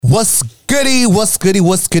What's goody? What's goody?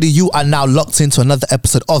 What's goody? You are now locked into another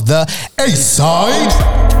episode of the A-Side.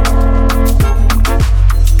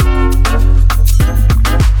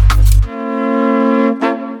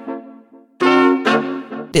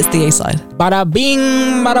 It's the A-Side. Bada bing,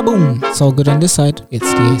 bada boom. It's all good on this side.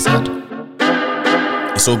 It's the A-Side.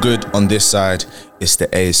 It's all good on this side. It's the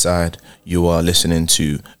A-Side. You are listening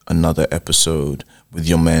to another episode with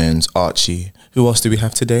your mans Archie. Who else do we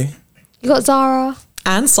have today? You got Zara.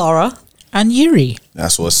 And Sarah. And Yuri.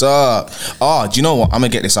 That's what's up. Do you know what? I'm going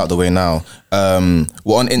to get this out of the way now.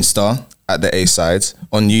 We're on Insta at the A-Side,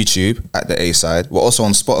 on YouTube at the A-Side. We're also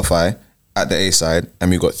on Spotify at the A-Side, and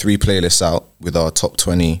we've got 3 playlists out with our top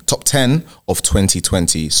 10 of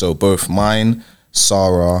 2020. So both mine,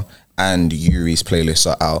 Sarah, and Yuri's playlists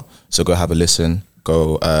are out. So go have a listen.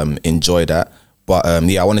 Go enjoy that. But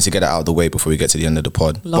I wanted to get it out of the way before we get to the end of the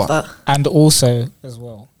pod. Love that. And also, as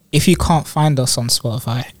well, if you can't find us on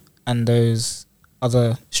Spotify and those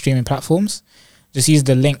other streaming platforms, just use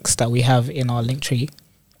the links that we have in our link tree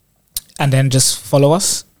and then just follow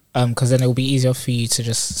us, because then it will be easier for you to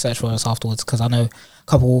just search for us afterwards, because I know a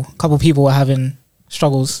couple people were having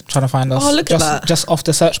struggles trying to find us. Oh, look at that. Just off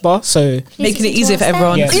the search bar. So making it easier for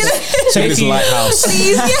everyone. Yeah. So It's a lighthouse.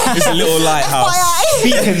 It's a little lighthouse.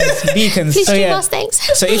 beacons. Please So stream yeah. us,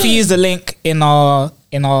 thanks. So if you use the link in our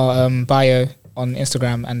bio on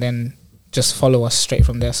Instagram, and then just follow us straight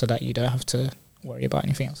from there, so that you don't have to worry about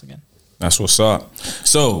anything else again. That's what's up.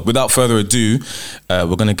 So, without further ado,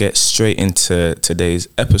 we're going to get straight into today's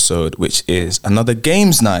episode, which is another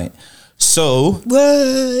games night. So, Go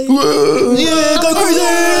crazy!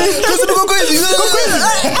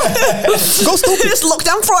 Go stupid! It's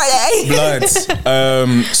Lockdown Friday! Blood.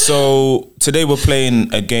 So, today we're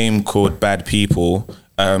playing a game called Bad People.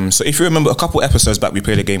 So if you remember, a couple episodes back, we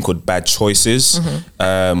played a game called Bad Choices.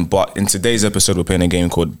 But in today's episode, we're playing a game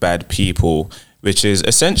called Bad People, which is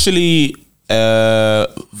essentially a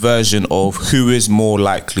version of who is more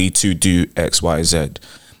likely to do X, Y, Z.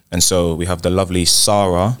 And so we have the lovely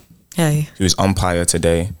Sarah, who's umpire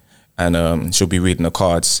today. And she'll be reading the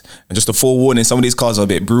cards. And just a forewarning, some of these cards are a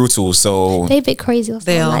bit brutal, so... They're a bit crazy or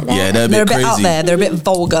something They are. like that. Yeah, they're a bit crazy. Out there. They're a bit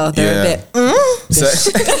vulgar. They're a bit... So,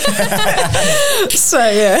 So,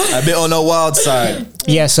 yeah. a bit on the wild side.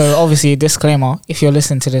 Yeah, so obviously, disclaimer, if you're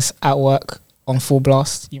listening to this at work on full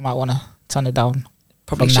blast, you might want to turn it down.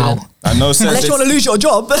 Probably from now. shouldn't. I know Unless you want to lose your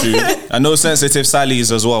job. I know sensitive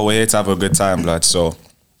Sally's as well. We're here to have a good time, blood. So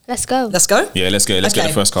Let's go. Let's go. yeah, let's get the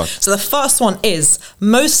first card. So the first one is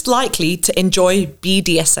most likely to enjoy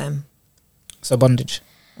BDSM. So bondage.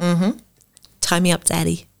 Tie me up,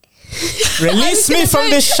 daddy. Release me from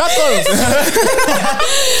the shackles.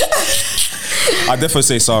 I'd definitely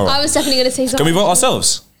say Sarah. I was definitely going to say something. Can we vote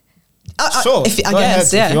ourselves? Sure. If, I Go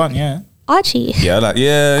guess, ahead, yeah. If you want, yeah. Archie. Yeah,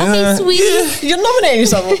 Okay, sweet. You're nominating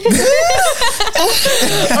someone.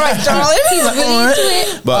 All right, darling. He's really into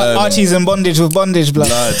it. But Archie's in bondage with bondage blood.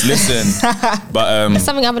 blood, listen. But That's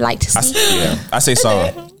something I would like to see. yeah, I say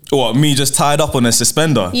Sarah. What, me just tied up on a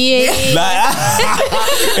suspender? Yeah.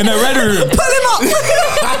 Like, in a red room. Pull him up.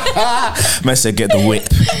 Man said, get the whip.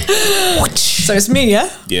 So it's me, yeah?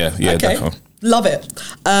 Yeah, Okay. definitely. Love it.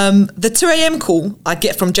 The 2 a.m. call I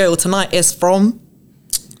get from jail tonight is from...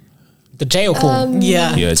 The jail call.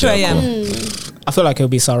 Yeah, Yeah, 2 a.m. I feel like it'll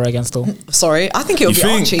be Sarah against all. Sorry, I think it'll You be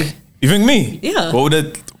think? Archie. You think me? Yeah.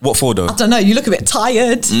 What for though? I don't know, you look a bit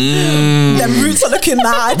tired. Them roots are looking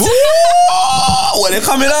mad. Oh, they're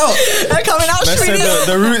coming out. They're coming out, Man said Srini.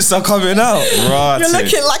 the roots are coming out. Right. You're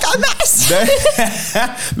looking like a mess.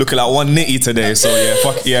 Looking like one nitty today, so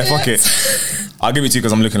fuck it. I'll give it to you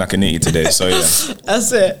because I'm looking like a nitty today, so yeah.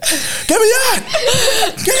 That's it. Give me that!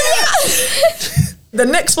 Give me that! The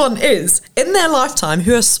next one is, in their lifetime,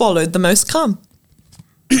 who has swallowed the most cum?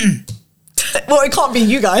 Well, it can't be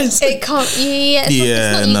you guys. It can't. Yeah,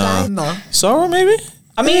 it's not you guys. No. Sarah, maybe?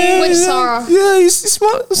 I mean, Which Sarah? Yeah, he's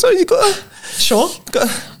smart. So you got Sure.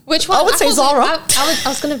 Which one? I would say thought Zara. I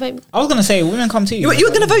was going to vote. I was gonna say women come to you.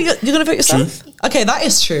 You're gonna vote. You're gonna vote yourself. Okay, that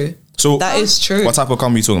is true. So That is true. What type of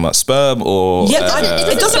cum are you talking about? Sperm or Yeah, It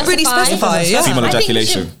it doesn't really specify. Yeah. female I think we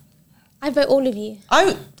ejaculation? should- I vote all of you.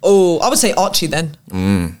 I would say Archie then.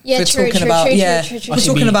 Yeah, We're true. talking about we're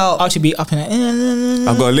talking about Archie be up in it.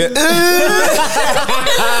 I've got a lit.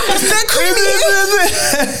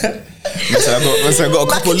 Listen, I've got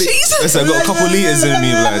a couple Listen, I've got a couple liters in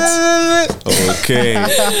me, lads.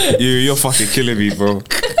 Okay, you're fucking killing me, bro.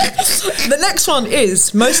 the next one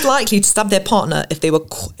is most likely to stab their partner if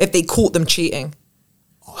they caught them cheating.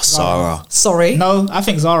 Sarah. Sorry. No, I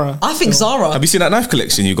think Zara. I think Zara. Have you seen that knife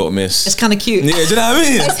collection you got, miss? It's kind of cute. Yeah, do you know what I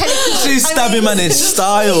mean? She's stabbing man in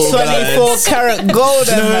style. 24 karat gold.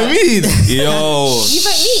 Do you know what I mean? Yo. You vote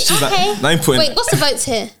me. She's Okay. like 9 point. Wait, what's the votes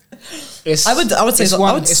here? I would say it's so. one.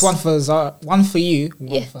 I would It's one for Zara, one for you,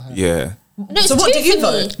 one Yeah. for her. Yeah. No, it's So what two did you for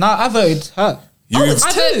vote? me. No, I voted her. You, it's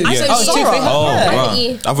I two. vote- I Yeah. vote Oh, it's two for Zara. her. oh, Yeah. wow.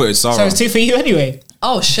 You. I voted Sarah. So it's 2 for you anyway.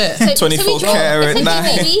 Oh shit. So 24 we draw. carat It's okay,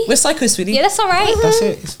 knife. baby. We're psycho, sweetie. Yeah, that's all right. That's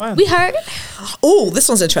it. It's fine. We heard. Oh, this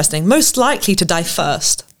one's interesting. Most likely to die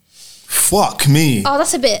first. Fuck me. Oh,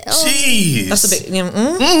 that's a bit. Oh. Jeez. That's a bit.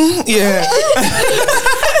 Yeah.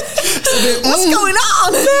 What's going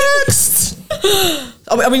on? Next.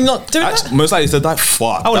 Are we not doing that? Most likely to die.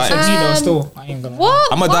 Fuck. I would have that said is- Gino still. I ain't gonna.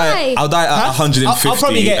 What? I'm gonna Why? die. I'll die at 150, I'll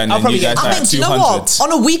probably get- and I'll then probably you guys get- die I at mean, do you know 200. what?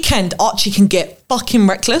 On a weekend, Archie can get fucking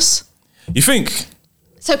reckless. You think?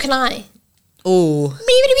 So can I? Oh.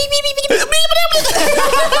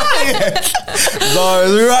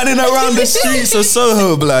 Guys running around the streets of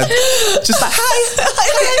Soho, blood. Just like,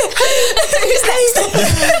 hi.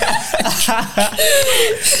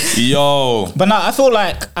 Yo. But no, I feel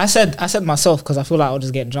like I said myself because I feel like I'll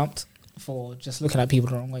just get jumped for just looking at people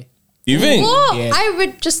the wrong way. You think? What? Yeah. I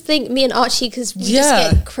would just think me and Archie because we Yeah.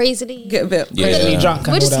 just get crazily. Get a bit. Yeah. Really drunk.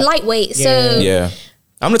 And We're just all that. lightweight, Yeah. so Yeah.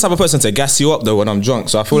 I'm the type of person to gas you up though when I'm drunk,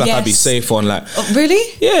 so I feel like I'd be Yes. safe on like, Oh, really?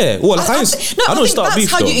 yeah. Well, like I I don't think start that's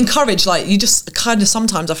beef how though. you encourage. Like you just kind of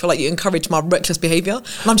sometimes I feel like you encourage my reckless behavior,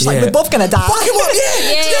 and I'm just like, Yeah. we're both gonna die. Fuck him up, yeah.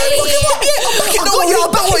 Yeah, Yeah, yeah, fuck him up, yeah. I'm back in. I Don't got worry, you, I'm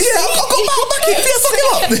I'm back back in. in. Yeah, I'm back in. Yeah, fuck him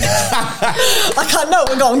up. Like I know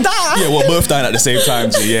we're gonna die. Yeah, we're both dying at the same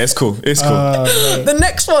time. G. Yeah, it's cool. It's cool. The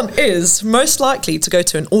next one is most likely to go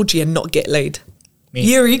to an orgy and not get laid. Me.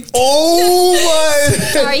 Yuri. Oh my.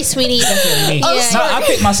 sorry, sweetie. Me. Yeah. No, I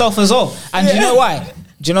picked myself as well. And do you know why?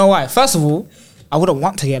 Do you know why? First of all, I wouldn't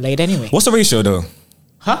want to get laid anyway. What's the ratio though?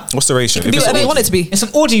 Huh? What's the ratio? Be If it's whatever an you want it to be. It's an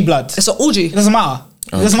orgy blood. It's an orgy. It doesn't matter.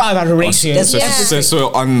 It doesn't matter about the ratio. There's- So, Yeah.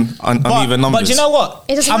 so uneven numbers. But do you know what?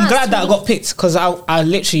 It doesn't I'm matter. glad that I got picked because I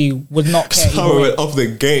literally would not care. either Sarah way. went off the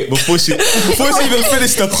gate before she even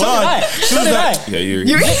finished the So did card. I. She So was did like, I. yeah,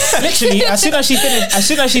 you. Literally, as soon as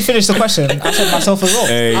she finished the question, I said myself as well.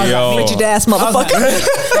 Hey, I was yo. like, Rigid ass motherfucker.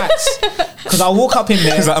 Because I'll walk up in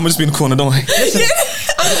there. He's like, I'm just be in the corner, don't worry.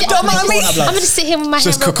 Don't mind me. Corner blood. I'm gonna just sit here with my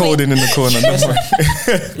Just hand real quick. cuckolding in the corner. Don't worry.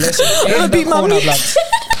 Listen, in the beat corner mommy. blood.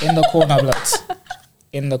 In the corner blood.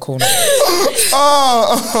 In the corner.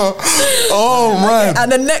 Oh man.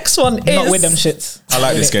 And the next one is Not with them shits. I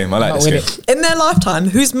like this game. I like Not this with game. it. in their lifetime,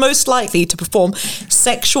 who's most likely to perform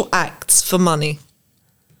sexual acts for money?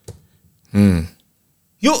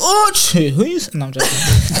 You're Archie. Who is? No, I'm joking.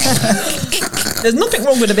 There's nothing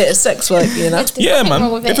wrong with a bit of sex work, you know. There's Yeah, nothing wrong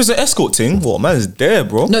man. with If it. it's an escort thing, what man's there,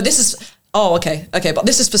 bro? No, this is. Oh, okay, but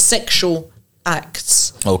this is for sexual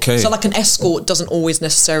acts. Okay. So like an escort doesn't always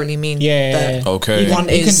necessarily mean Yeah. that Okay. You one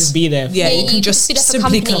can is just be there. Yeah, Yeah, you you can can just be there for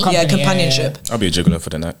simply company. Yeah, companionship. I'll be a jiggler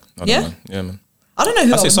for the night. I don't Yeah? mind. Yeah, man. I don't know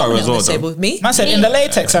who I say else sorry on as well, this though. table with me. Man said in the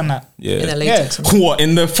latex and that. Yeah. In a latex. What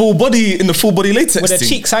in the full body latex With the thing?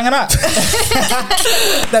 cheeks hanging out.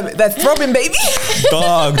 They're throbbing, baby.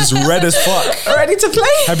 Dog, just red as fuck. Ready to play?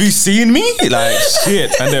 Have you seen me? Like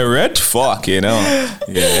shit, and they're red. Fuck, you know.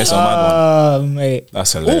 Yeah, it's a mad one. Mate.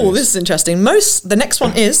 That's hilarious. Oh, this is interesting. The next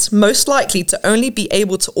one is most likely to only be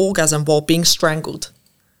able to orgasm while being strangled.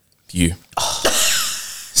 You.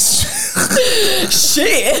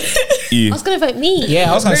 Shit. You. I was gonna vote me.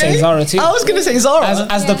 Yeah, I was gonna say Zara too. I was gonna say Zara.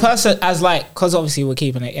 As the person, as like, because obviously we're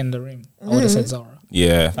keeping it in the room. I would have said Zara.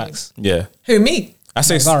 Yeah. Facts. Yeah. Who, me? I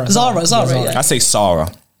say Zara. Zara, yeah. I say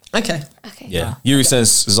Sarah. Okay. Okay. Yeah. Yuri says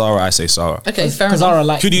Zara. I say Sarah. Okay, fair Because enough. Zara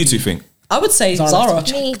like. Who do you two think? I would say Zara. Zara.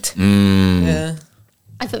 Me. Yeah.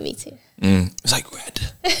 I vote me too. It's like red.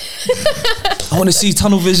 I want to see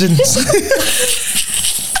tunnel vision.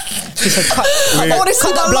 She said, cut. I want to see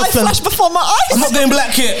that blood light flow. flash before my I'm eyes. not going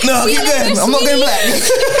black yet. No, keep going. I'm not going black.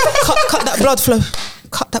 cut that blood flow.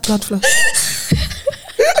 Cut that blood flow.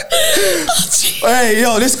 Hey,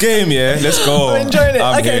 yo, this game, yeah. Let's go. I'm enjoying it.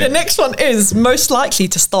 I'm Okay, here. the next one is most likely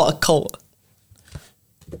to start a cult.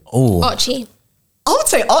 Oh, Archie. I would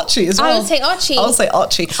say Archie as well. I would say Archie. I would say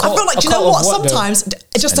Archie. I feel like, a do you know cult what? of what, though? Sometimes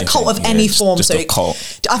just a cult of Anything, any yeah, form. just so a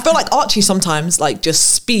cult. I feel like Archie sometimes like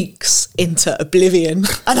just speaks into oblivion,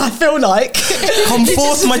 and I feel like come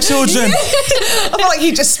forth, my children. I feel like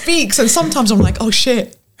he just speaks, and sometimes I'm like, oh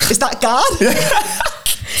shit, is that God?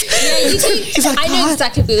 Yeah, you do. like, I know God.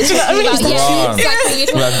 exactly who you're talking about. Wow. Yeah, exactly who you're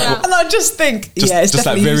talking about. And I just think, Just, yeah, it's just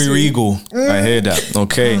like definitely very you. regal. I hear that.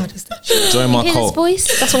 Okay. Join my Hear this cult.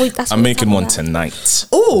 voice? That's what we. That's what I'm we're making talking one about. tonight.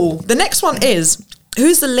 Oh, the next one is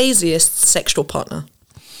who's the laziest sexual partner?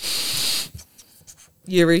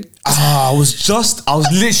 Yuri. I was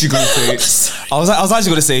literally going to say. I was actually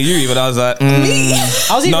going to say Yuri, but I was like,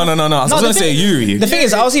 I was even, no. I was going to say Yuri. The thing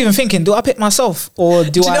is, I was even thinking, do I pick myself or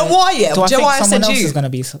do I? you know why? Yeah, Do I do you know think why I someone said else you? is going to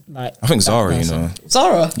be like? I think Zara. You know.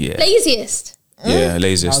 Zara. Yeah. Laziest. Yeah,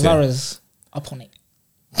 laziest. Yeah. Zara's up on it.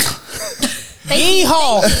 Thank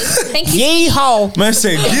Yeehaw! you. Thank you. Yeehaw! Man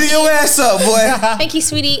said, get your ass up, boy. Thank you,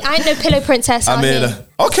 sweetie. I ain't no pillow princess. I out mean, here.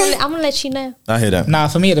 okay. I'm gonna let you know. I hear that. Nah,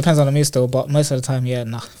 for me it depends on the mood still, but most of the time, yeah,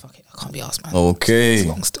 nah, fuck it, I can't be asked, man. Okay. It's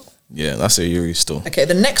long still. Yeah, that's a Yuri still. Okay,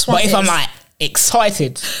 the next one. But if is, I'm like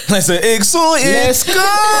excited, I said, excited. let's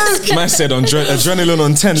go. Man said, adrenaline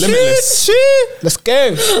on 10, limitless. Let's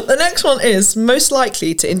go. the next one is most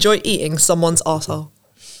likely to enjoy eating someone's arsehole.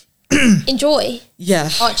 Enjoy, Yeah.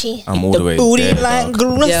 Archie. I'm all the way Booty there, like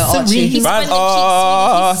dog. Yeah, Archie. He's Man,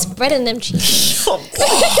 spreading them cheeks. He's spreading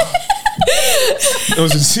them cheeks. It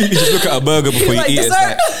was you just look at a burger before you Like eat it. It's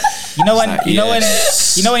dessert. like, You know when like, you know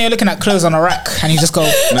yes. when you're looking at clothes on a rack and you just go,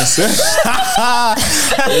 that's it. what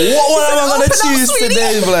am I gonna Open up, choose sweetie.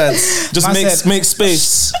 today, blood? Just Man make said- make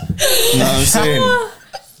space. You know what I'm saying?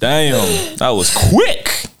 Damn, that was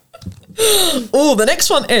quick. Oh, the next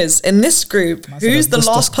one is in this group. said Who's a the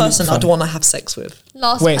Buster last Scoop person fan. I'd want to have sex with?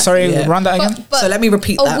 Last wait, person. sorry, Yeah. run that again. So let me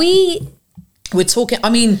repeat Are that. we? We're talking. I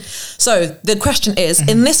mean, so the question is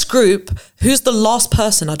in this group, who's the last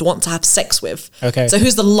person I'd want to have sex with? Okay. So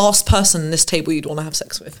who's the last person in this table you'd want to have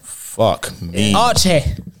sex with? Fuck me. Archie.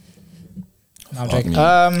 No, I'm joking.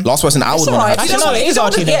 Last person I would want to have. Actually, no, it is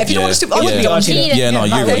Archie Yeah, then. if you don't want to, I would Yeah. be Archie. Archie. then. Yeah, no,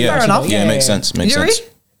 Yeah, Yuri. okay, Yeah, fair enough. Yeah, makes sense. Makes Yuri? sense.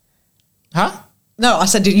 Huh? No, I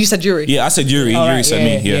said you said Yuri. Yeah, I said Yuri. All Yuri right, said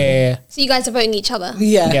me. Yeah. So you guys are voting each other.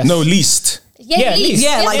 Yeah. Yes. No, least. Yeah, least.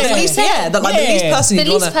 Yeah, like the least. Yeah, the least person The you'd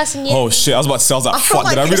least want to. person. Yeah. Oh shit! I was about to say, I was like, I feel fuck,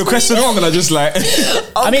 did I like read the it's question really- wrong? And I just like,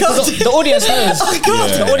 Oh, I mean, God. because the audience knows.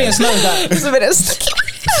 Yeah. The audience knows that. It's a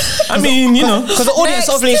bit. I mean, you know. Because the audience Next.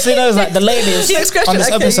 obviously knows that the ladies Next question, on this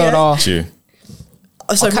okay, episode yeah. are True.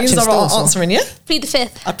 So I'll catch means it are still, so. answering, yeah? Plead the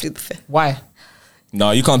fifth. I plead the fifth. why?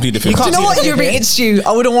 No, you can't plead the fifth. can't Do you know plead what, the Yuri? fifth. It's you.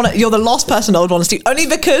 I wouldn't want to. You're the last person I would want to see. Only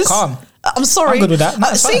because. Calm. I'm sorry. I'm good with that. No,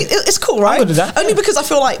 it's See, fine. it's cool, right? good with that. Only because I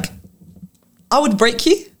feel like I would break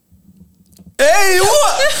you. Hey,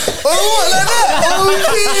 what? Oh, what like that?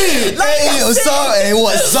 Okay. Hey, Zara,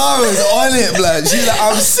 what? Zara's on it, blood. She's like,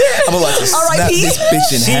 I'm about to snap R.I.P. this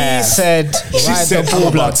bitch in She half. said, She ride said, the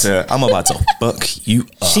ball blood. I'm about to fuck you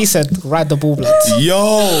up. She said, ride the ball blood. Yo,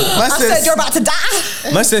 man I said you're about to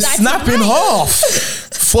die. man said snap in half.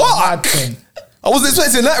 Fuck. Thing. I wasn't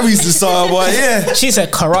expecting that reason, Sarah, but yeah. She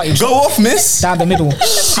said, karate Go off, miss. down the middle.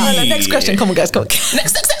 Alright, the next question. Come on, guys. Come on.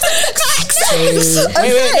 Next. Wait,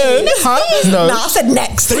 no. Huh? No. Nah, I said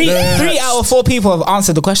next. Three out of 4 people have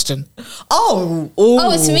answered the question. Oh.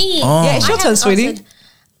 Oh, it's me. Yeah, it's your I turn, haven't sweetie. answered.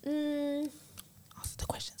 Answer the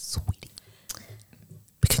question, sweetie.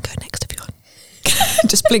 We can go next if you want.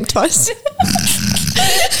 Just blink twice.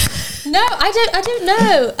 No, I don't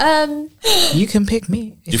know. You can pick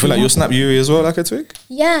me. You feel like you'll snap Yuri as well, like a twig?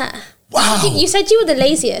 Yeah. Wow. I think you said you were the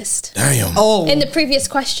laziest Damn. Oh. in the previous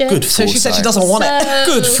question. Good So she said she foresight. doesn't want it.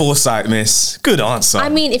 Good foresight, miss. Good answer. I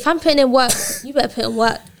mean, if I'm putting in work, you better put in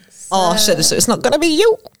work. Oh shit! So it's not gonna be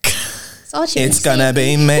you. So Archie, it's what you gonna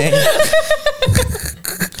be me. say?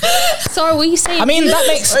 Sorry, what you saying? I mean, that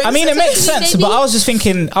makes. I mean, it makes sense. But I was just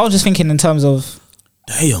thinking in terms of.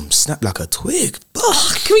 Damn, snap like a twig.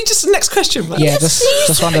 Can we just next question? Man? Yeah,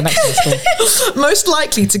 just run the next one still. Most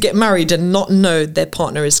likely to get married and not know their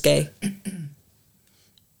partner is gay.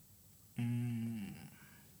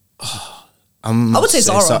 I would say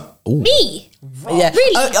Zara. Me. Yeah,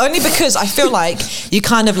 Really? only because I feel like you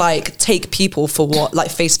kind of like take people for what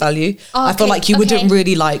like face value. Oh, I feel okay, like you okay.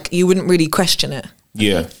 wouldn't really question it,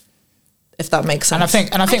 Yeah. if that makes sense. And I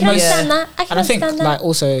think I most. can understand that. I can And I think understand that. like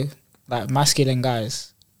also like masculine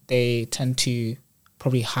guys, they tend to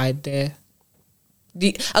probably hide their.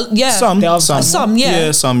 Yeah, Some, There are some, yeah.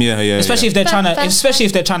 yeah. Especially if they're Fair, trying to, fair, especially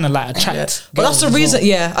if they're trying to like attract. But that's the girls as reason. well.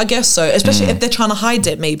 Yeah, I guess so. Especially if they're trying to hide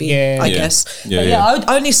it, maybe. Yeah. I Yeah. guess. Yeah, But yeah.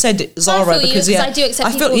 I only said Zara feel you, because 'cause yeah, I do accept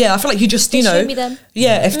I feel people. yeah, I feel like you just They show me them.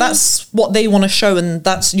 yeah, if that's what they want to show and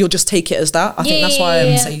that's you'll just take it as that. I think Yeah, that's why I yeah,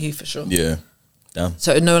 would yeah. say you for sure. Yeah. Damn.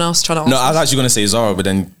 So no one else trying to. No, answer? I was actually gonna say Zara, but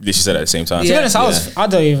then she said it at the same time. To be honest,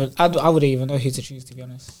 Yeah. I wouldn't even know who to choose. To be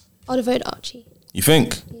honest, I would have voted Archie. You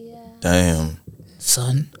think? Yeah. Son.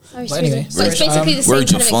 son. Sorry, But anyway, so it's basically the same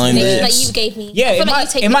where'd you kind of find explanation this? that you gave me. yeah, I feel in like my you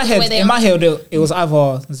take in my people the way head, they in my are. head, it was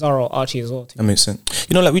either Zara or Archie as well. That makes sense.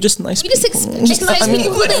 You know, like we just nice. We just people. expect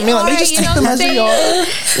people who they like, are, we just you take know them what as I'm they saying?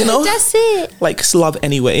 are. You know, That's it. like it's love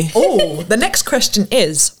anyway. Oh, the next question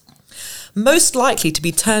is most likely to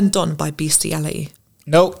be turned on by bestiality.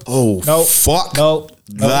 Nope. Oh, Nope. fuck. Nope.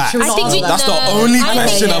 That. I think we- That's the no, only I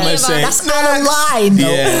question think I'm gonna we- say. That's out of line.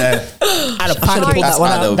 Yeah. Out of pocket. pulled that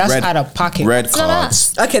one out. That's out of pocket. Red not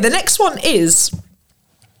cards. Okay, the next one is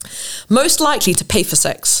most likely to pay for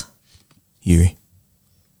sex. Yuri.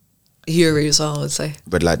 Yuri as well, I would say.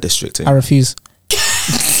 Red light district. I refuse.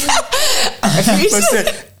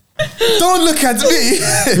 Don't look at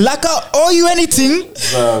me. Like I owe you anything.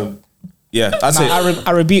 Yeah, I'd say.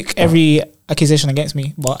 I rebuke every accusation against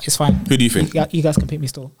me, but it's fine. Who do you think? You guys can pick me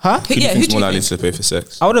still. Huh? Who do you Yeah, think's who do more you likely think? to pay for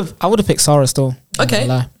sex? I would have picked Sarah still. I'm Okay.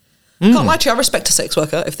 not Hmm. gonna lie. Can't lie to you, I respect a sex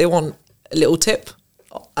worker if they want a little tip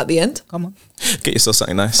at the end. Come on. Get yourself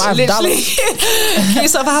something nice. $5. Get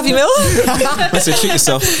yourself a happy meal. Let's say treat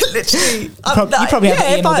yourself. Literally. You probably have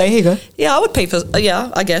to eat if all day. Here you go. Yeah, I would pay for, yeah,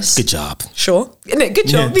 I guess. Good job. Sure. Innit? Good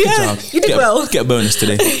job. Good Yeah, job. you did Get well. Get a bonus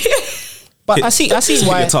today. But Hit- I see hit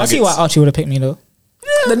why your targets. Archie would have picked me though.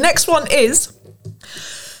 The next one is,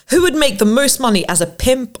 who would make the most money as a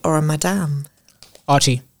pimp or a madame?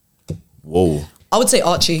 Archie. Whoa. I would say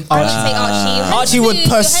Archie. I would say Archie. Archie would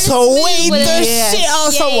persuade the shit out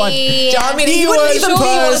of someone. Do you know what I mean? He He wouldn't would even be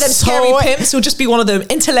one of them scary persuade- pimps. He'll just be one of them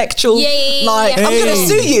intellectual, Yeah. like, I'm going to Hey.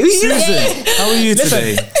 sue you. Susan, how are you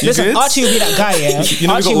today? You Listen, good? Archie will be that guy. Yeah, You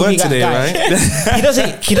know we Archie got will work be that today, guy. right?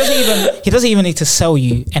 He doesn't even need to sell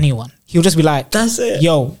you anyone. He'll just be like, That's it.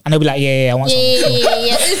 Yo, and they'll be like, yeah, I want Yeah, some.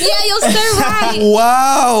 yeah, you're so right.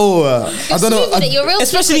 Wow. I don't know. Smooth with it, you're real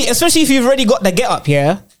Especially if you've already got the get up,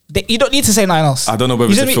 yeah. You don't need to say nothing else. I don't know whether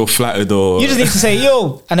You to just feel need- flattered or You just need to say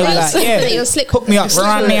yo, and they'll be like, You're yeah, slick hook me up with it.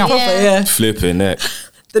 right now. Yeah. Yeah. flipping neck.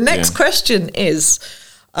 The next Yeah. question is,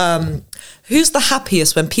 who's the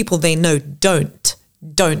happiest when people they know don't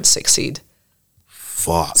succeed?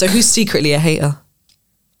 Fuck. So who's secretly a hater?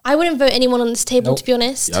 I wouldn't vote anyone on this table, Nope. to be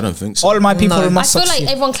honest. Yeah, I don't think so. All my people No. I must feel succeed.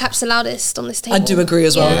 like everyone claps the loudest on this table. I do agree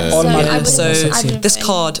as well. Yeah. All my people So must succeed. this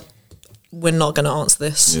card, we're not going to answer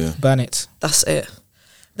this. Yeah. Burn it. That's it.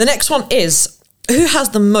 The next one is, who has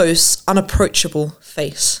the most unapproachable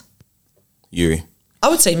face? Yuri. I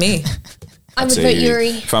would say me. I would Say vote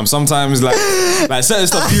Yuri. Fam, sometimes like certain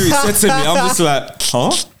stuff Yuri said to me, I'm just like,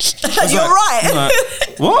 huh? You're right. I'm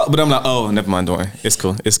like, what? But I'm like, oh, never mind, don't worry. It's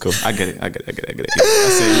cool. I get it. I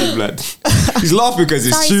say, blood. He's laughing because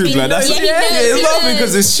it's Sorry, true, Steve. blood. That's Yeah, he knows, he's he laughing knows.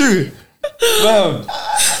 because it's true. Fam.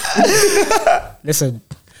 Listen,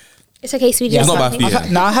 It's okay, sweetie. It's It's not bad fine. for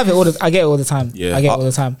you. I have it all. I get it all the time. Yeah. I get it all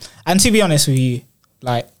the time. And to be honest with you,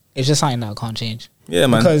 like it's just something that I can't change. Yeah,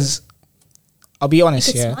 man. Because I'll be honest,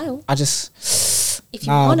 You could yeah. smile. I just If you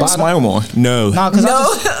Nah, want but to. Smile more. No. because No.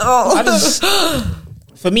 I just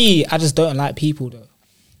for me, I just don't like people though.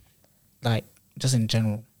 Like just in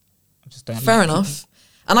general, I just don't. Fair like enough.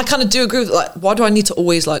 And I kind of do agree with, like, why do I need to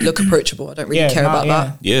always like look approachable? I don't really Yeah, care nah, about yeah.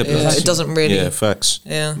 that. Yeah, but It doesn't really. Yeah, facts.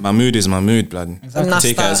 Yeah. My mood is my mood, blood. Exactly. And that's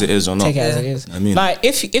Take it that. as it is or not. Take it as Yeah. it is. I mean- like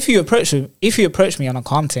if you approach me on a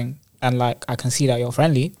calm thing and like I can see that you're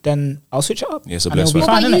friendly, then I'll switch it up. Yeah, it's a and it'll bless be one.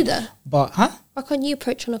 What fine, about you, innit? though? But Why can't you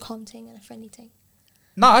approach on a calm thing and a friendly thing?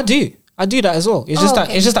 no, I do that as well. It's Oh, just okay.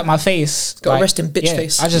 that it's just that my face Got a resting bitch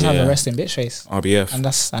face. I just have Yeah. a resting bitch face, RBF. and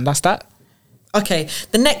that's that. Okay.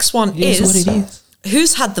 The next one It is what is, it is.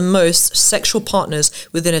 who's had the most sexual partners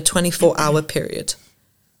within a 24-hour period?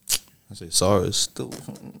 I say Sarah's still.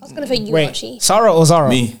 I was going to vote you, Wait, Archie. Sarah or Zara?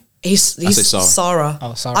 He's say Sarah. Sarah.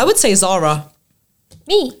 Oh, Sarah. I would say Zara.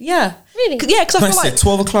 Me? Yeah. Really? Yeah, because I I feel say like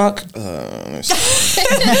 12 o'clock.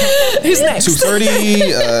 who's next?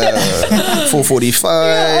 2:30. 4:45.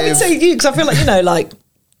 I would say you because I feel like, you know, like,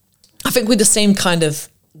 I think we're the same kind of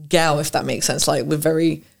gal, if that makes sense. Like, we're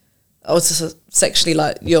very, I was just sexually,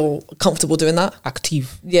 like, you're comfortable doing that.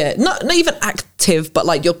 Active. Yeah, not even active, but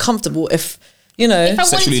like you're comfortable if, you know. If I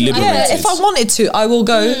Sexually wanted to, liberated. Yeah, if I wanted to, I will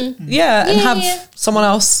go, and have yeah. someone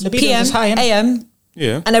else, Libido PM, is high, innit? AM,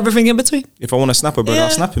 Yeah. and everything in between. If I want to snap a brother, Yeah.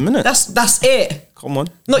 I'll snap him, innit? That's it. Come on.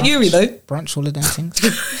 Not Yuri though. Brunch, all of them things.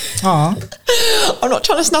 Aw. I'm not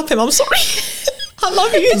trying to snap him. I'm sorry. I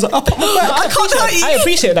love you. I can't hurt you. I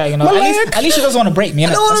appreciate that, you know. At least she doesn't want to break me,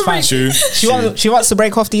 innit? don't wanna That's fine. True. She wants to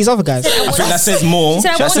break off these other guys. I think that says more. She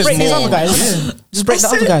said I That want to says break these more. other guys. Just break the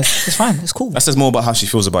That's other it. guys. It's fine. It's cool. That says more about how she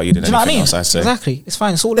feels about you than Do you know what I anything mean? else, I'd say. Exactly. It's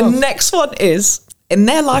fine. It's all The love. next one is, in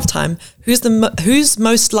their lifetime, who's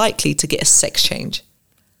most likely to get a sex change?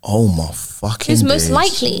 Oh my fucking Who's most days.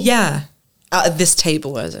 likely? Yeah, out of this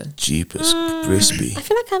table, as in. Jeepers crispy. I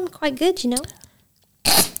feel like I'm quite good, you know?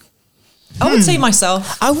 I would say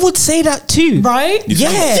myself. I would say that too. Right?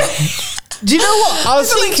 Yeah. Do you know what? I was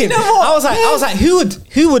I feel like, thinking. you know what? I was like,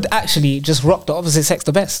 who would actually just rock the opposite sex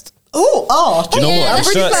the best? Oh, Do you know yeah, what?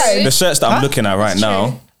 that's The really shirts, true. the shirts that I'm looking at right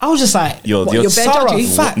now, I was just like, You're What, you're bare Sarah,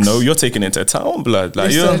 judgy? facts. No, you're taking it to town, blood. Like,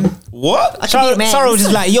 Listen. you're what? I can be a man. Sarah was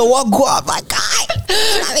just like, yo, what up, my guy?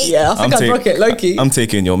 Yeah, I think I'd rock it, low-key. I'm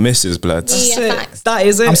taking your missus, blood. That's Yeah, it. facts. That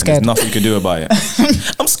is it. I'm There's scared. nothing you can do about it.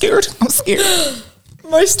 I'm scared. I'm scared.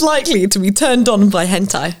 Most likely to be turned on by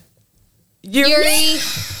hentai. Yuri,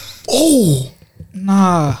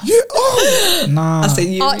 Nah. Nah. I say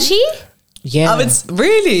Yuri. Archie. Yeah. I would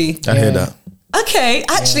really. I hear that. Okay,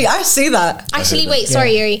 actually, I see that. Actually, wait,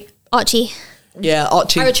 sorry, Yuri. Archie. Yeah,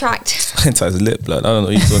 Archie. I retract. Hentai's lit, blood. I don't know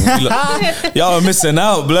what you're talking about. Y'all are missing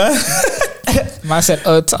out, blood. Man said,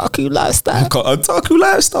 otaku lifestyle. Got a otaku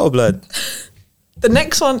lifestyle, blood. The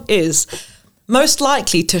next one is most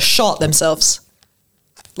likely to shart themselves.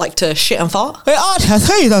 Like to shit and fart. Hey, Archie, I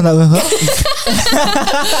tell you done that before.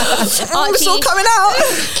 Oh, it's all Archie. coming out.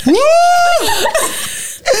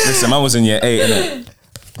 Listen, I was in year 8, innit?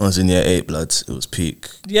 I was in year 8, blood. It was peak.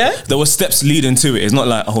 Yeah? There were steps leading to it. It's not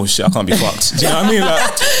like, oh shit, I can't be fucked. Do you know what I mean?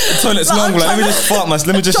 Like, the toilet's Like, long, I'm like, let me trying just fart myself.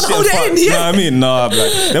 Let me just trying shit to and hold fart. it in, You yeah. know what I mean? Nah,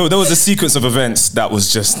 blood. There was a sequence of events that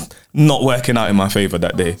was just not working out in my favour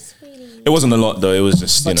that day. It wasn't a lot though. It was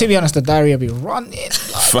just, you But to know, be honest, the diarrhea be running.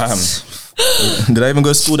 fam. Did I even go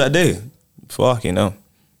to school that day? Fuck, you know.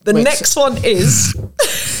 The Wait, next one is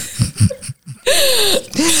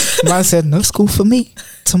Man said, no school for me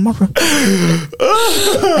tomorrow.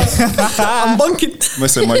 I'm bunking.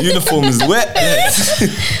 Listen, my uniform is wet.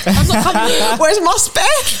 Where's my spare?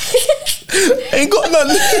 Ain't got none.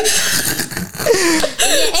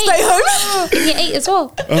 Stay home. Year 8 as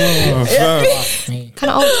well. Oh, fam. Me.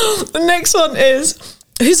 Kind of old. The next one is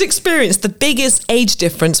who's experienced the biggest age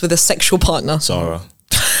difference with a sexual partner? Sarah.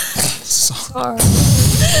 Sorry.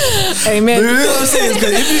 Amen. You know what I'm saying?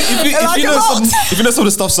 'Cause Like if a rock. you know some of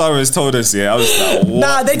the stuff Sarah has told us, yeah, I was like, what?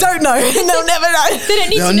 Nah, they don't know. They'll never know. They don't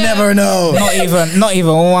need to know. know. Not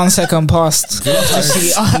even 1 second past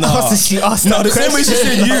after she asked No, that the same way she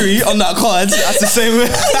question. said Yuri on that card, that's the same way.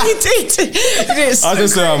 You did. You did. I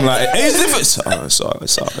just say, I'm like, age difference. Sorry,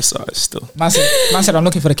 still. Man said, I'm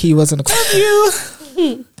looking for the keywords in the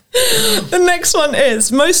question. The next one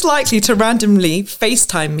is most likely to randomly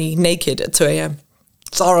FaceTime me naked at 2 a.m.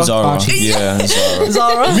 Zara. Zara. Archie. Yeah, Zara.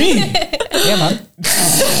 Zara. Me? Yeah, man.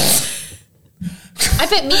 I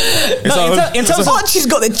bet me. In terms of, Archie's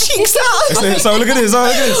got the cheeks out. So look at this. So look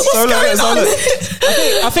at this. So What's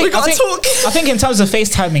going on? I think in terms of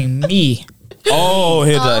FaceTiming me, Oh,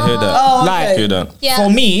 hear that. Oh, like okay. Hear that. Yeah. for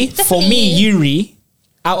me, Definitely. Yuri,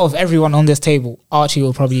 out of everyone on this table, Archie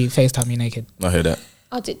will probably FaceTime me naked, I hear that.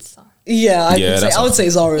 I'll do it. So. Yeah, that's I would say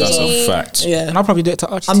Zara. That's as well. a fact. Yeah. and I'll probably do it to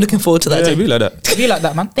Archie. I'm looking forward to that Yeah, day. be like that. be like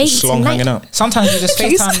that, man. Baby Slong tonight. hanging out. Sometimes you just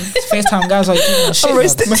Please. FaceTime guys like eating shit. I'm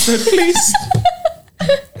roasted. Please.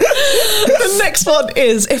 The next one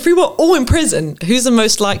is if we were all in prison, who's the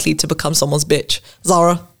most likely to become someone's bitch?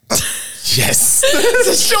 Zara. Yes.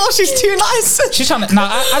 Sure, she's too nice. She's trying to. Nah,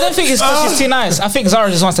 I don't think it's because she's too nice. I think Zara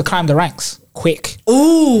just wants to climb the ranks quick.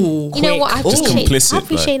 Ooh. You know what? I Just appreciate, complicit, I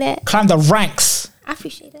appreciate it. Climb the ranks. I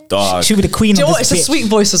appreciate it. Dog. She'll be the queen Do you know of what? It's this a bitch. sweet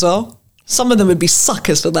voice as well. Some of them would be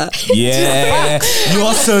suckers for that. Yeah.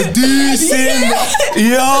 You're seducing.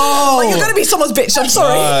 Yo. Like, you're gonna be someone's bitch. I'm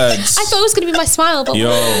sorry. God. I thought it was going to be my smile, but Yo.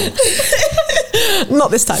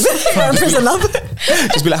 Not this time. We're in prison, love.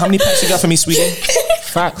 Just be like, how many packs you got for me, sweetie?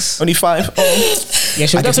 Facts. Only 5. Oh. Yeah,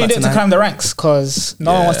 she'll I guess definitely do not it to tonight. climb the ranks because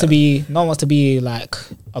no one Yeah. wants to be like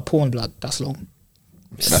a porn blood. That's long.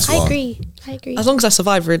 That's I wild. agree. I agree. As long as I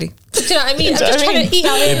survive, really. Do you know what I mean? I'm Do you know just what I trying to eat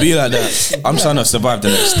out It here. be like that. I'm trying to survive the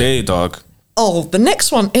next day, dog. Oh, the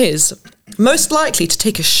next one is most likely to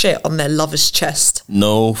take a shit on their lover's chest.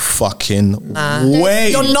 No fucking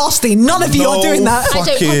way. You're nasty. None of you are doing that. I don't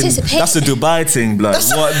fucking- participate. That's a Dubai thing, blood.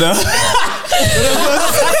 What the?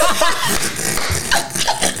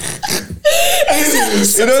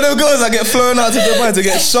 You know them girls that get flown out to Dubai to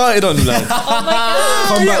get shotted on, like,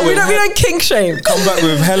 come back We with don't kink shame. come back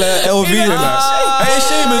with hella LV and that. Hey,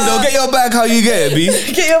 Shaman, though, get your back how you get it, B.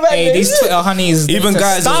 Get your back. Hey, these Twitter honeys. Even need to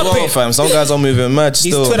guys as stop well, it. fam. Some guys are moving mad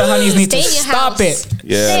These still. Twitter honeys need to Stay in your stop house. it.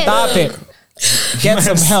 Yeah. Stop it. Get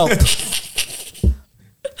some help.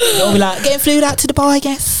 They'll be like, getting flew out to Dubai, I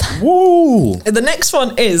guess. Woo. The next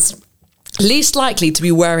one is least likely to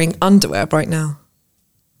be wearing underwear right now.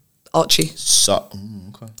 Archie.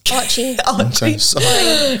 Okay. Archie. Archie. Okay, so-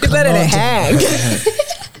 He's letting it hang.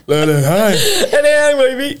 Let it hang. Let it hang,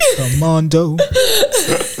 baby. Commando.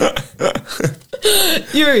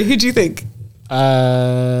 Yuri, who do you think?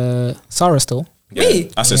 Sarah still. Me?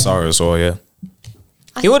 I said sorry as well, yeah.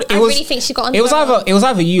 I, It would- I it was- really think she got on. It was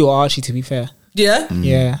either you or Archie, to be fair. Yeah?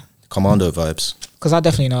 Yeah. Commando vibes. Because I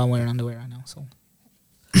definitely know I'm wearing underwear right now. So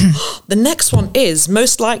The next one is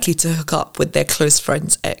most likely to hook up with their close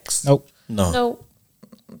friend's ex. Nope. No.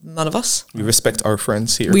 None of us. We respect our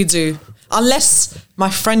friends here. We do. Unless my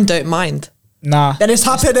friend don't mind. Nah. Then it's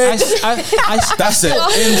happening. That's it.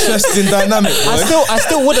 Interesting dynamic. I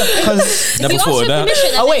still wouldn't, because Never If you ask thought for of that. permission,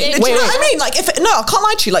 Oh, and wait, then Do wait, you know wait. what I mean? Like, I can't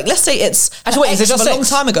lie to you. Like, let's say it's actually, wait, is it just a sex? long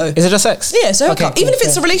time ago. Is it just sex? Yeah, so Okay, even if cool,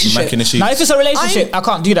 it's a cool. relationship. Mac in the sheets. Now, if it's a relationship, I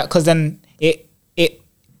can't do that, because then it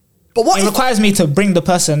But what it if, requires me to bring the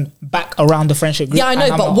person back around the friendship group. yeah, I and know,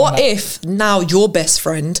 I'm but not on what that. if now your best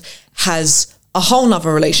friend has a whole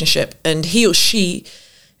nother relationship and he or she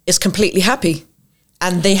is completely happy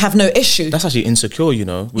and they have no issue? That's actually insecure, you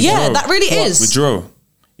know. With Yeah, Dro. that really is. With Dro.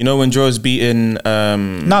 You know when Dro's beating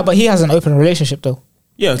No, but he has an open relationship though.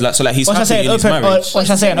 yeah, like he's Or should I happy say in an his open? marriage. Or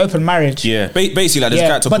should I say an open marriage? Yeah. Basically like this Yeah,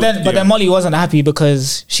 character. but then Molly wasn't happy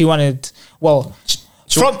because she wanted, well,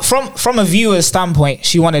 from a viewer's standpoint,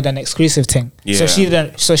 she wanted an exclusive thing. So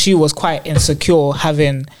Yeah. she was quite insecure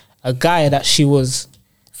having a guy that she was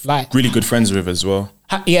like really good friends with as well.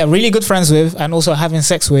 really good friends with, and also having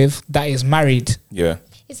sex with, that is married. Yeah.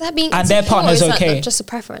 Is that being And their insecure, or partner's is that okay. not just a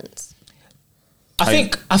preference? I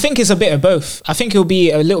think it's a bit of both. I think it'll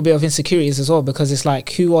be a little bit of insecurities as well, because it's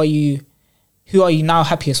like, who are you now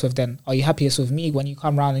happiest with then? Are you happiest with me when you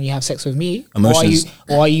come around and you have sex with me? Emotions.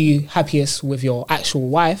 Or are you happiest with your actual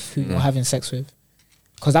wife who you're having sex with?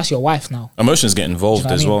 Because that's your wife now. Emotions get involved Do you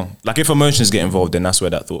know as what I well. Like if emotions get involved, then that's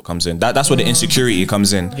where that thought comes in. That's where the insecurity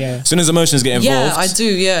comes in. Yeah. As soon as emotions get involved. Yeah, I do,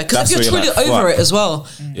 yeah. Because that's if you're where truly you're like, over fuck. it as well,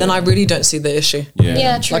 then I really don't see the issue.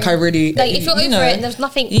 Yeah, true. Like I really, Like if you're you over know, it and there's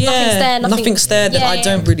nothing, yeah, nothing's there, then Yeah, I yeah.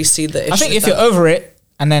 don't really see the issue. I think if with you're that. over it,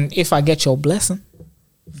 and then if I get your blessing,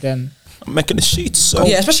 then I'm making the sheets. So.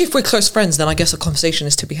 Yeah, especially if we're close friends, then I guess a conversation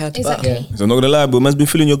is to be had. Exactly. Yeah. So I'm not gonna lie, but man's been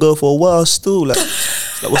feeling your girl for a while still. Like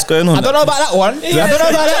what's going on? I don't know about that one. I don't know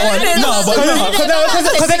about that one. No,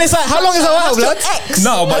 but Because then it's like, how long is a while, blood?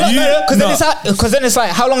 No, but you. Because then it's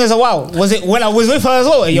like, how long is a while? Was it when I was with her as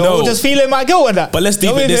well? You're No. just feeling my guilt and that. But let's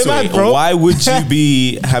deep You're it this moving way. mad, bro. Why would you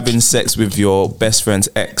be having sex with your best friend's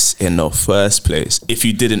ex in the first place if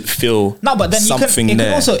you didn't feel No, but then something it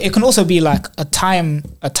there? can also be like a time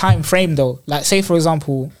frame though. Like say for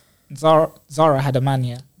example, Zara had a man,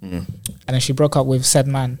 yeah, and then she broke up with said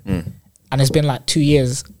man, and it's been like 2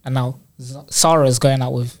 years, and now Sarah's going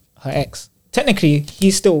out with her ex. Technically,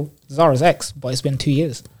 he's still Zara's ex, but it's been 2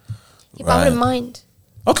 years. Yeah, but I wouldn't mind.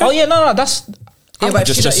 Okay. Oh yeah, no, that's but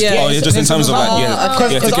just she- oh, yeah, just in terms of like yeah,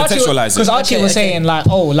 to contextualize because it. Archie Okay, was okay. saying like,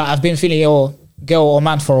 oh, like I've been feeling your girl or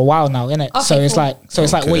man for a while now, innit? Okay, So it's cool. like, it's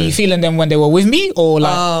like, were Okay. you feeling them when they were with me or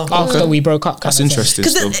like Oh, after we broke up? That's kind of thing? interesting.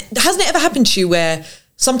 Because still. hasn't it ever happened to you where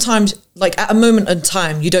sometimes, like at a moment in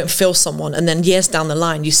time, you don't feel someone, and then years down the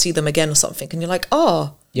line, you see them again or something, and you're like,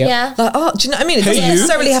 oh. Yep. Yeah. Like, oh, do you know what I mean? It doesn't you.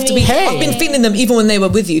 necessarily have to be. Hey. I've been feeling them even when they were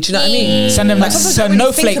with you. Do you know what I mean? Send them Like, that sometimes I don't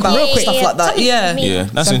really think snowflake about real quick. stuff like that. Something Yeah. for me. Yeah,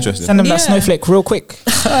 that's interesting. Send them that Yeah. snowflake real quick.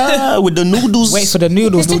 With the noodles. Wait for the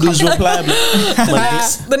noodles. noodles reply.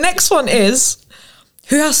 The next one is,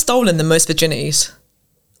 who has stolen the most virginities?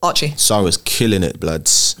 Archie. Sarah's killing it,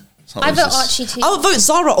 bloods. I vote Archie too. I would vote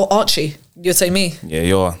Zara or Archie. You'd say me. Yeah,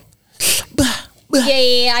 you are.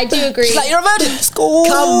 Yeah, I do agree. She's like, you're a virgin.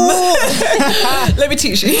 Come. Let me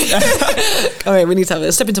teach you. All right, we need to have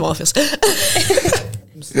it. Step into my office.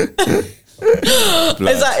 Is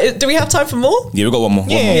that? Do we have time for more? Yeah, we got one more.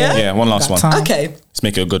 Yeah. Yeah? One last Got one. time. Okay. Let's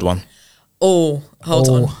make it a good one. Oh, hold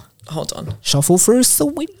Oh. on. Hold on. Shuffle through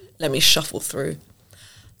sweet. Let me shuffle through.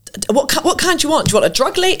 What kind do you want? Do you want a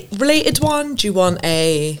drug-related one? Do you want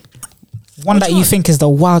a... One that you think is the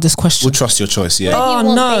wildest question We'll trust your choice, yeah. Oh, you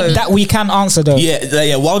want, no. baby? that we can answer though.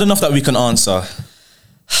 Yeah, wild enough that we can answer.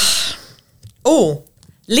 Oh,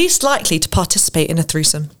 least likely to participate in a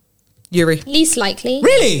threesome. Yuri. Least likely.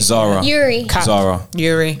 Really? Zara. Yuri. Cap. Zara.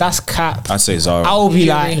 Yuri. That's cap. I'd say Zara. I'll be Yuri.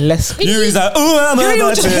 like, let's. Yuri's like, oh, I'm Yuri about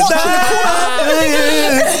would just to watch die.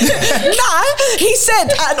 Nah, he said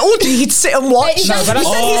at an orgy he'd sit and watch. No, but he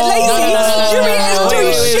said he's lazy. Yuri is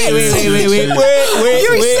doing shit. Yuri's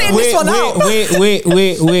sitting this one out. Wait.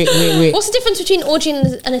 What's the difference between orgy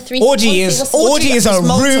and a threesome? Orgy Honestly, is what's a the-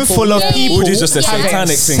 multiple. room full of Yeah. people. Orgy's just a Yeah.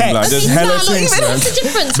 satanic thing. Sex. Like, there's Nah, hella not things, even. man. What's the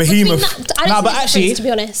difference? Behemoth. between that? I don't Nah, see but the actually, difference, to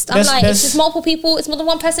be honest, I'm there's- like, there's- if it's multiple people, it's more than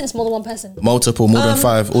one person. It's more than one person. Multiple, more than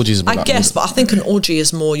 5 orgies. I guess, but I think an orgy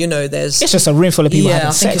is more, there's... It's just a room full of people yeah, having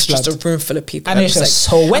I think sex. it's just a blood. room full of people And having it's just sex.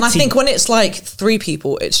 so And I wetty. think when it's like 3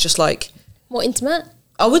 people, it's just like... More intimate.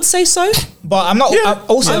 I would say so. But I'm not. Yeah. I'm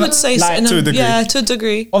also, I would say so. like, to a degree. Yeah, to a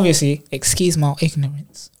degree. obviously, excuse my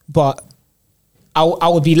ignorance, but I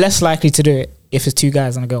would be less likely to do it if it's 2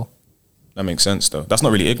 guys and a girl. That makes sense, though. That's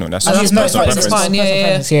not really ignorant. That's I mean, just no, personal it's preference. fine. Fine,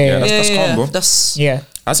 yeah. Yeah. That's calm, bro. That's... Yeah.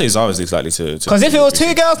 I'd say Zara's least likely to. Because if it was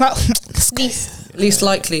two girls, now Least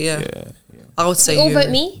likely, yeah. I would say All Yuri.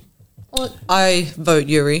 vote me. Or I vote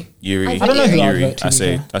Yuri. Yuri. I don't know who I'd Yuri. vote, to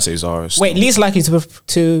be I say Zara. wait, least likely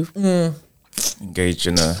to Engage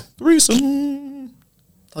in a threesome.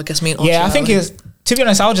 I guess me and yeah, I Archie think are- it's, to be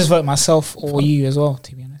honest, I'll just vote myself or you as well,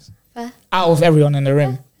 to be honest. Fair. Out of everyone in the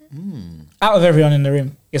room. Out of everyone in the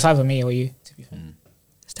room, it's either me or you, to be fair.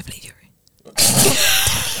 It's definitely Yuri.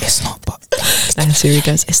 It's not, but And Siri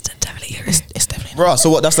goes, it's definitely Yuri. it's definitely Right, so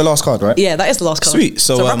what? That's the last card, right? Yeah, that is the last card. Sweet.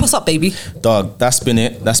 So, wrap us up, baby. Dog, that's been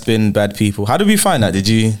it. That's been Bad People. How did we find that? Did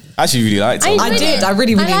you actually really liked it? I did. I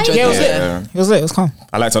really, really I like enjoyed it. it. was Yeah. It was lit, it was calm.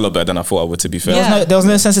 I liked it a lot better than I thought I would, to be fair. Yeah. There was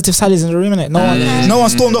no sensitive sallies in the room, innit? No one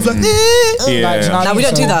stormed off like, Yeah. do you know what I No, mean? we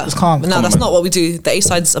don't So do that. It's calm. No, that's not what we do. The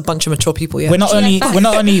A-side's a bunch of mature people, yeah. We're not only bad We're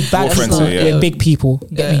friends, people, yeah. we're big people.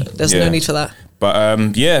 You get Yeah, me? there's Yeah. no need for that.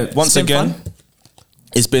 But yeah, once It's been again, fun.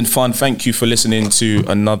 it's been fun. Thank you for listening to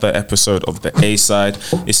another episode of the A-Side.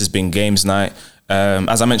 This has been Games Night.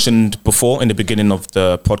 As I mentioned before in the beginning of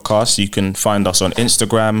the podcast, you can find us on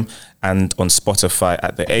Instagram and on Spotify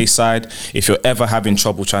at the A-Side. If you're ever having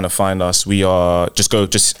trouble trying to find us, we are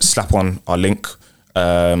just slap on our link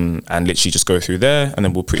and literally just go through there, and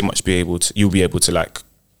then we'll pretty much you'll be able to like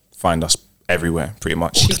find us everywhere pretty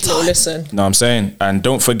much. Keep a little listen. Know what I'm saying? And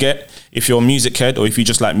don't forget, if you're a music head or if you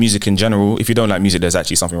just like music in general, if you don't like music, there's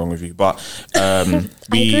actually something wrong with you. But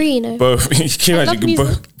we agree, you know. both, I love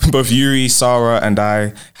music. both Yuri, Sarah, and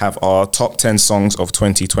I have our top 10 songs of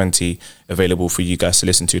 2020 available for you guys to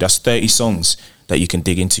listen to. That's 30 songs that you can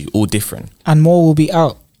dig into, all different. And more will be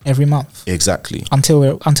out every month Exactly. until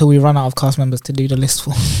we run out of cast members to do the list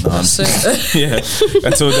for. So, Yeah,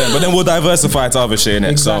 until then. But then we'll diversify to other shit, innit?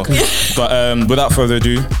 Exactly. So, but without further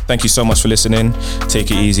ado, thank you so much for listening. Take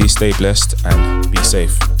it easy, stay blessed, and be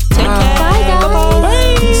safe. take care. bye, guys.